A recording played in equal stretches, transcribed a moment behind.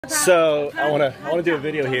So I want to do a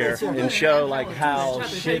video here and show like how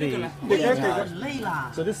shitty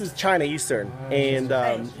Shanghai. So this is China Eastern, and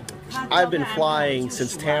I've been flying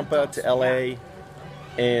since Tampa to LA,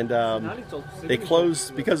 and they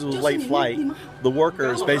closed because it was late flight. The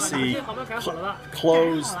workers basically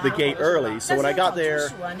closed the gate early. So when I got there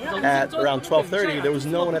at around 12:30, there was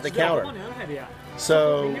no one at the counter.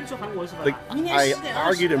 So I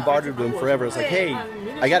argued and bartered with them forever. It's like, hey,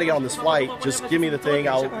 I got to get on this flight. Just give me the thing.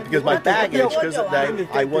 Because my baggage, because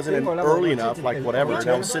I wasn't in early enough, like whatever, and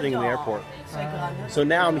I was sitting in the airport. So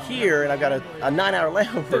now I'm here, and I've got a 9-hour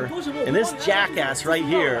layover, and this jackass right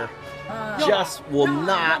here just will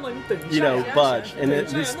not, budge. And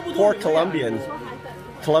this poor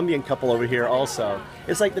Colombian couple over here also.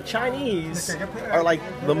 It's like the Chinese are like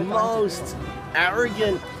the most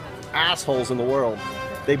arrogant assholes in the world.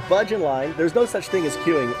 They budge in line. There's no such thing as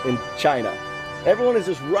queuing in China. Everyone is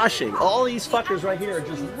just rushing. All these fuckers right here are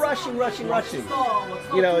just rushing.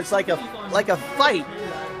 It's like a fight.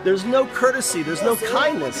 There's no courtesy. There's no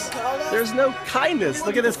kindness. There's no kindness.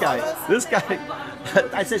 Look at this guy. This guy.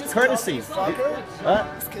 I said courtesy. Huh?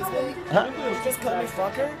 Just call me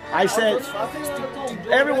fucker? I said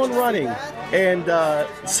everyone running, and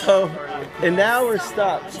and now we're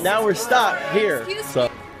stuck. Now we're stuck here.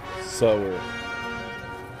 So we're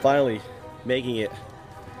finally making it,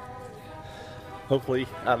 hopefully,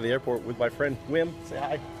 out of the airport with my friend Wim. Say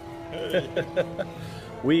hi.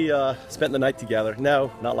 We spent the night together. No,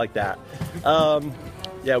 not like that.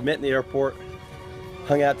 Yeah, we met in the airport,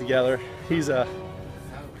 hung out together. He's a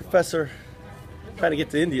professor trying to get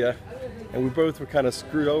to India, and we both were kind of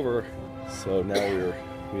screwed over. So now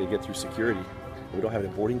we gotta get through security. We don't have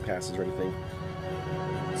any boarding passes or anything.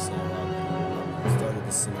 So started the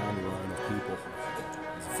tsunami line of people.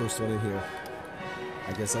 It's the first one in here.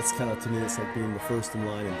 I guess that's kind of, to me, it's like being the first in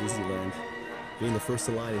line in Disneyland. Being the first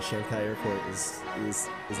in line in Shanghai airport is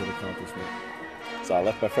an accomplishment. So I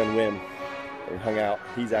left my friend Wim and hung out.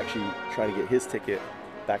 He's actually trying to get his ticket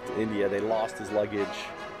back to India. They lost his luggage,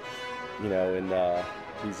 and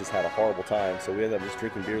he's just had a horrible time. So we ended up just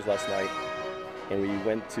drinking beers last night, and we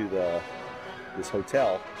went to this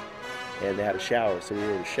hotel, and they had a shower. So we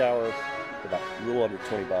were in a shower for about a little under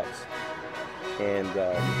 20 bucks. And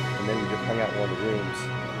then we just hung out in one of the rooms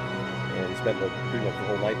and spent pretty much the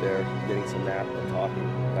whole night there getting some nap and talking.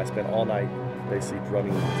 And I spent all night basically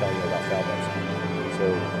drumming and telling him about Falbex. So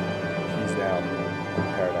he's now on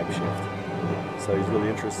a paradigm shift. So he's really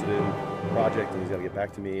interested in the project, and he's got to get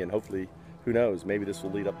back to me, and hopefully, who knows, maybe this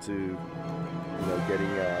will lead up to getting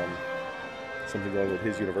something going with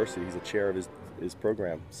his university. He's a chair of his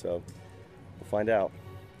program, so we'll find out.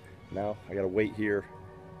 Now I got to wait here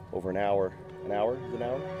over an hour. An hour? Is it an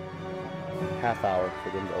hour? Half hour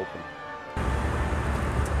for them to open.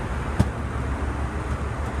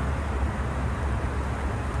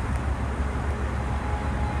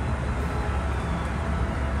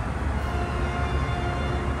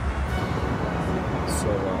 So,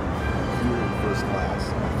 if you were in first class,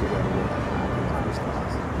 I figured out a way how to get in first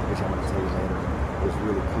class, which I'm going to tell you later. It was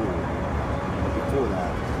really cool. But before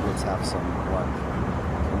that, let's have some lunch.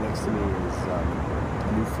 And next to me is a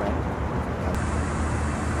new friend.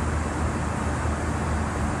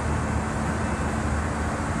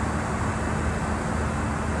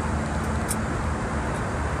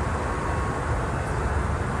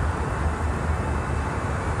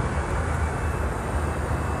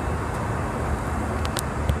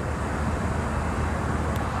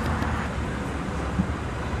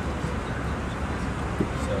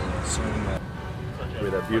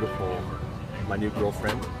 With my new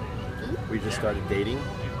girlfriend. We just started dating.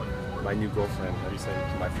 My new girlfriend, I'm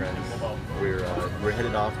saying to my friends. We're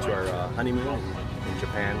headed off to our honeymoon in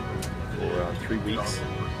Japan for 3 weeks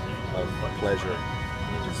of pleasure.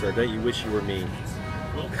 So don't you wish you were me?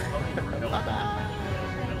 Bye-bye.